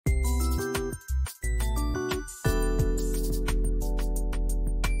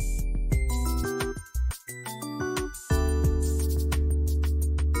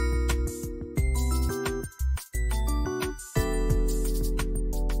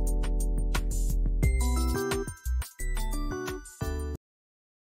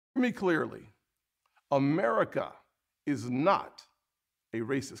me clearly. America is not a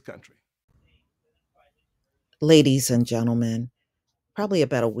racist country. Ladies and gentlemen, probably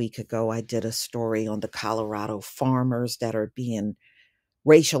about a week ago, I did a story on the Colorado farmers that are being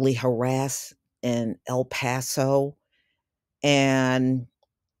racially harassed in El Paso. And,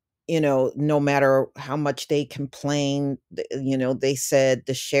 no matter how much they complained, they said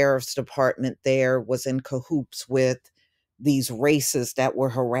the sheriff's department there was in cahoots with these racists that were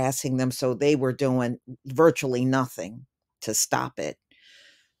harassing them. So they were doing virtually nothing to stop it.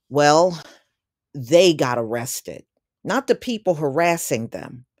 Well, they got arrested, not the people harassing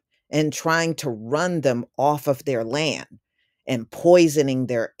them and trying to run them off of their land and poisoning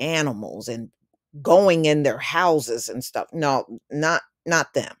their animals and going in their houses and stuff. No, not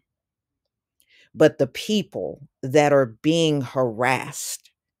them, but the people that are being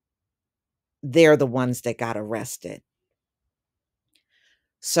harassed. They're the ones that got arrested.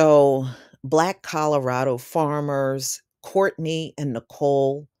 So, Black Colorado farmers Courtney and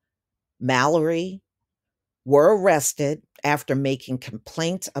Nicole Mallory were arrested after making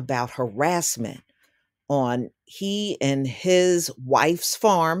complaints about harassment on he and his wife's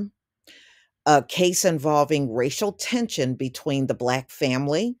farm, a case involving racial tension between the Black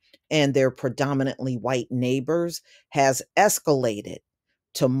family and their predominantly white neighbors has escalated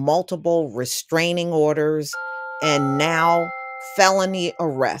to multiple restraining orders and now felony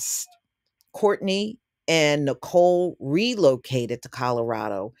arrest. Courtney and Nicole relocated to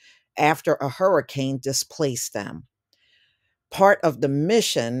Colorado after a hurricane displaced them. Part of the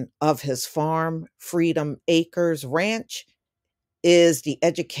mission of his farm, Freedom Acres Ranch, is the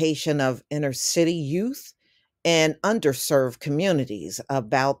education of inner city youth and underserved communities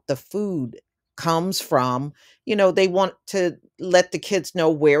about the food comes from. They want to let the kids know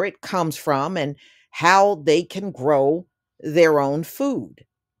where it comes from and how they can grow their own food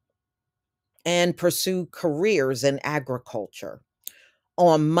and pursue careers in agriculture.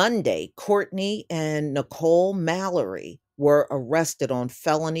 On Monday, Courtney and Nicole Mallory were arrested on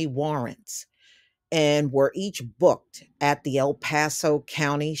felony warrants and were each booked at the El Paso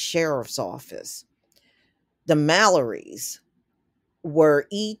County Sheriff's Office. The Mallorys were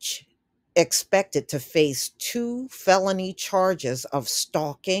each expected to face two felony charges of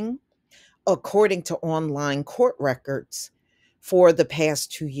stalking, according to online court records. For the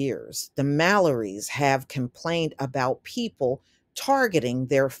past 2 years, the Mallorys have complained about people targeting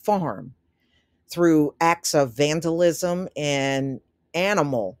their farm through acts of vandalism and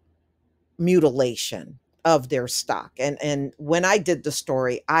animal mutilation of their stock. And when I did the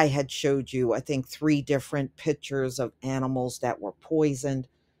story, I had showed you, I think, three different pictures of animals that were poisoned.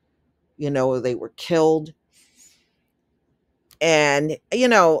 They were killed. And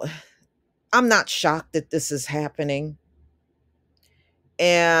I'm not shocked that this is happening.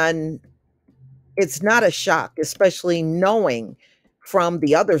 And it's not a shock, especially knowing from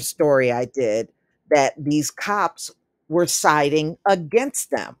the other story I did that these cops were siding against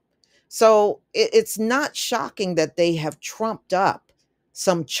them. So it's not shocking that they have trumped up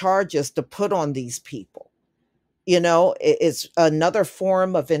some charges to put on these people. It's another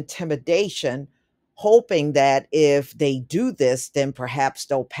form of intimidation, hoping that if they do this, then perhaps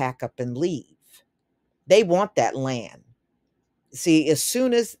they'll pack up and leave. They want that land. See, as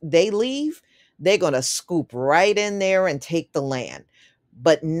soon as they leave, they're going to scoop right in there and take the land.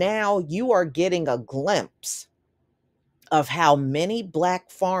 But now you are getting a glimpse of how many Black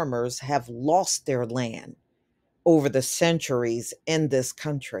farmers have lost their land over the centuries in this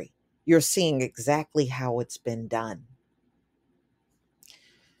country. You're seeing exactly how it's been done.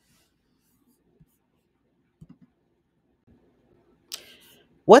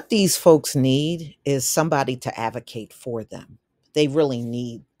 What these folks need is somebody to advocate for them. They really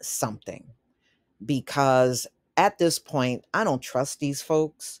need something because at this point, I don't trust these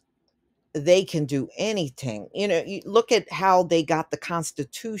folks. They can do anything. You look at how they got the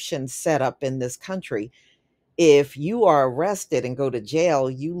Constitution set up in this country. If you are arrested and go to jail,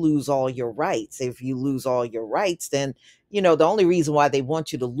 you lose all your rights. If you lose all your rights, then, the only reason why they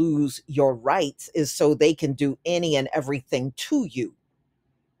want you to lose your rights is so they can do any and everything to you.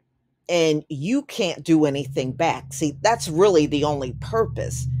 And you can't do anything back. See, that's really the only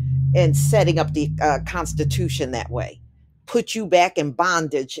purpose in setting up the Constitution that way. Put you back in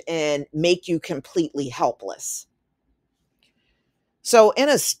bondage and make you completely helpless. So, in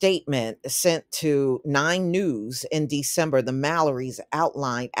a statement sent to Nine News in December, the Mallorys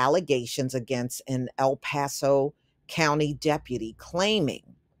outlined allegations against an El Paso County deputy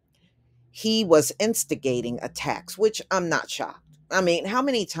claiming he was instigating attacks, which I'm not shocked. I mean, how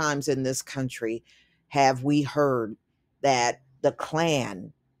many times in this country have we heard that the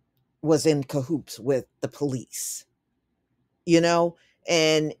Klan was in cahoots with the police, you know?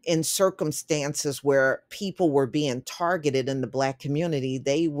 And in circumstances where people were being targeted in the Black community,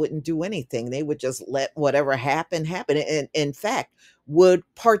 they wouldn't do anything. They would just let whatever happen happen. And in fact, would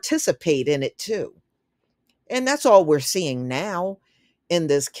participate in it too. And that's all we're seeing now in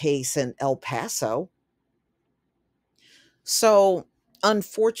this case in El Paso. So,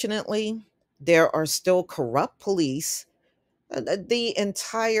 unfortunately, there are still corrupt police. The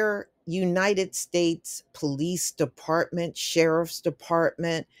entire United States Police Department, Sheriff's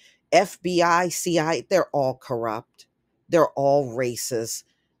Department, FBI, CIA, they're all corrupt. They're all racist.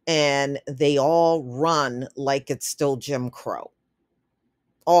 And they all run like it's still Jim Crow.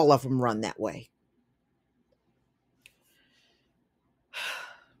 All of them run that way.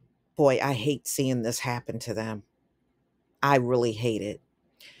 Boy, I hate seeing this happen to them. I really hate it.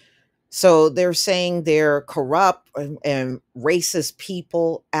 So they're saying they're corrupt and racist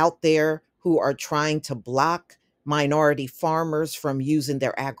people out there who are trying to block minority farmers from using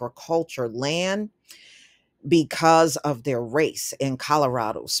their agriculture land because of their race. In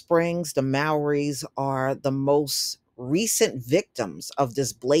Colorado Springs, the Maoris are the most recent victims of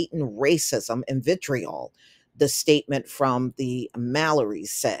this blatant racism and vitriol, the statement from the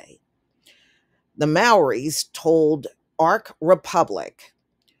Mallories say. The Maoris told Ark Republic,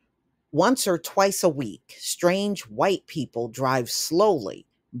 once or twice a week, strange white people drive slowly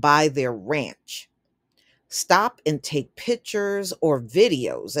by their ranch, stop and take pictures or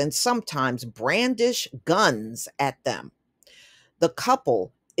videos, and sometimes brandish guns at them. The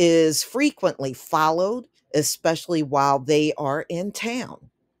couple is frequently followed, especially while they are in town.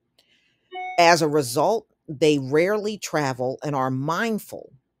 As a result, they rarely travel and are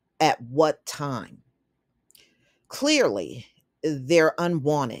mindful at what time. Clearly, they're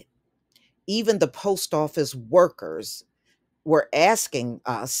unwanted. Even the post office workers were asking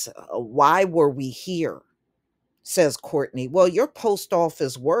us, why were we here? Says Courtney. Well, your post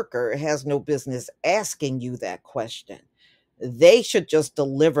office worker has no business asking you that question. They should just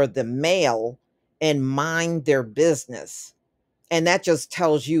deliver the mail and mind their business. And that just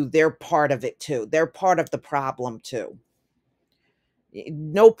tells you they're part of it too. They're part of the problem too.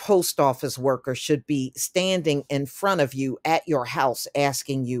 No post office worker should be standing in front of you at your house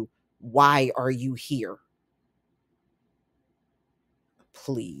asking you, why are you here?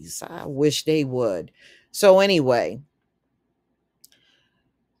 Please, I wish they would. So, anyway,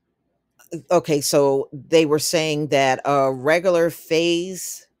 okay, so they were saying that a regular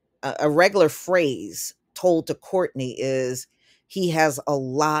phrase told to Courtney is he has a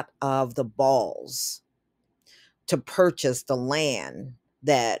lot of the balls to purchase the land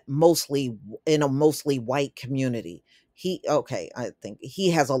that mostly in a mostly white community. I think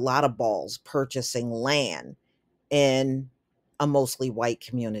he has a lot of balls purchasing land in a mostly white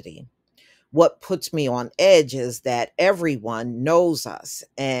community. What puts me on edge is that everyone knows us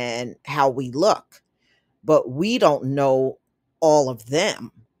and how we look, but we don't know all of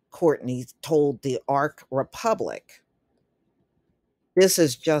them, Courtney told the Ark Republic. This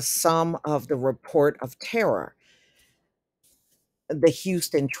is just some of the report of terror. The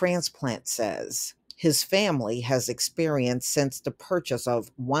Houston transplant says his family has experienced since the purchase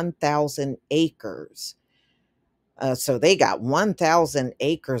of 1,000 acres. So they got 1,000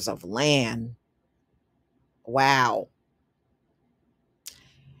 acres of land. Wow.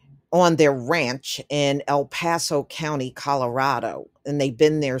 On their ranch in El Paso County, Colorado. And they've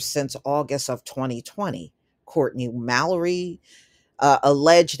been there since August of 2020. Courtney Mallory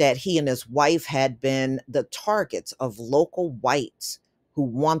alleged that he and his wife had been the targets of local whites who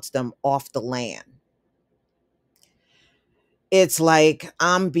want them off the land. It's like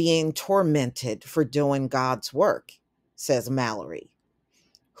I'm being tormented for doing God's work, says Mallory,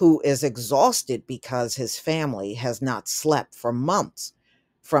 who is exhausted because his family has not slept for months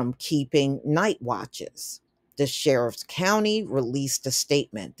from keeping night watches. The sheriff's county released a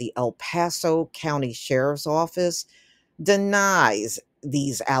statement. The El Paso County Sheriff's Office denies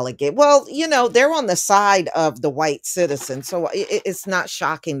these allegations. Well, they're on the side of the white citizen, so it's not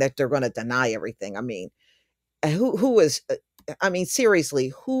shocking that they're going to deny everything. I mean, who is? I mean,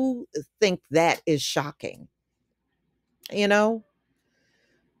 seriously, who think that is shocking? You know.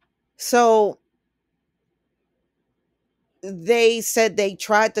 So they said they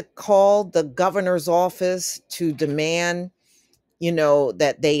tried to call the governor's office to demand,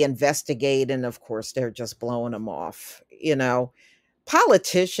 that they investigate. And of course, they're just blowing them off.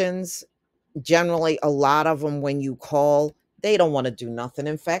 Politicians, generally, a lot of them, when you call, they don't want to do nothing.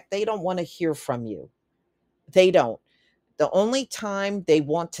 In fact, they don't want to hear from you. They don't. The only time they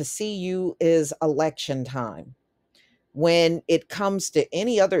want to see you is election time. When it comes to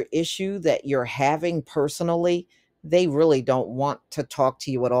any other issue that you're having personally, they really don't want to talk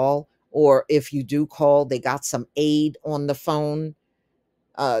to you at all. Or if you do call, they got some aide on the phone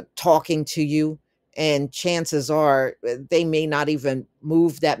talking to you. And chances are they may not even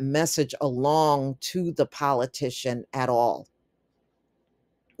move that message along to the politician at all.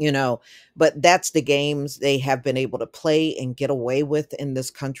 You know, but that's the games they have been able to play and get away with in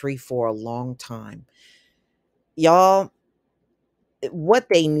this country for a long time. Y'all, what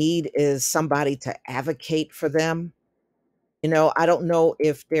they need is somebody to advocate for them. I don't know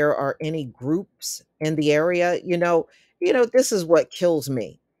if there are any groups in the area. This is what kills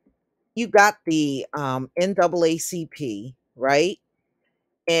me. You got the NAACP, right?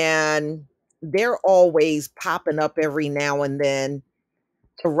 And they're always popping up every now and then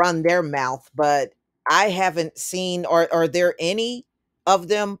to run their mouth, but I haven't seen, or are there any of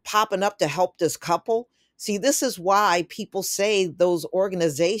them popping up to help this couple? See, this is why people say those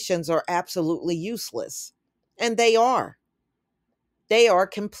organizations are absolutely useless. And they are. They are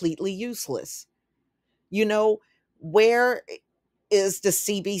completely useless. You know, where is the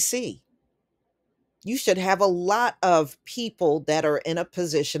CBC? You should have a lot of people that are in a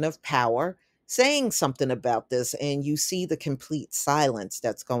position of power saying something about this, and you see the complete silence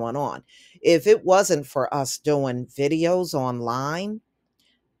that's going on. If it wasn't for us doing videos online,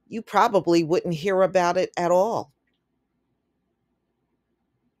 you probably wouldn't hear about it at all.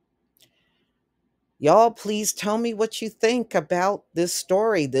 Y'all, please tell me what you think about this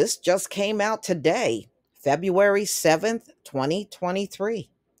story. This just came out today, February 7th, 2023.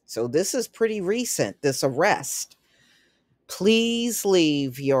 So this is pretty recent, this arrest. Please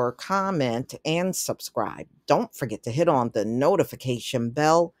leave your comment and subscribe. Don't forget to hit on the notification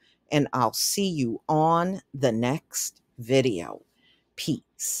bell, and I'll see you on the next video.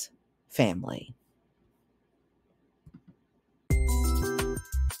 Peace, family.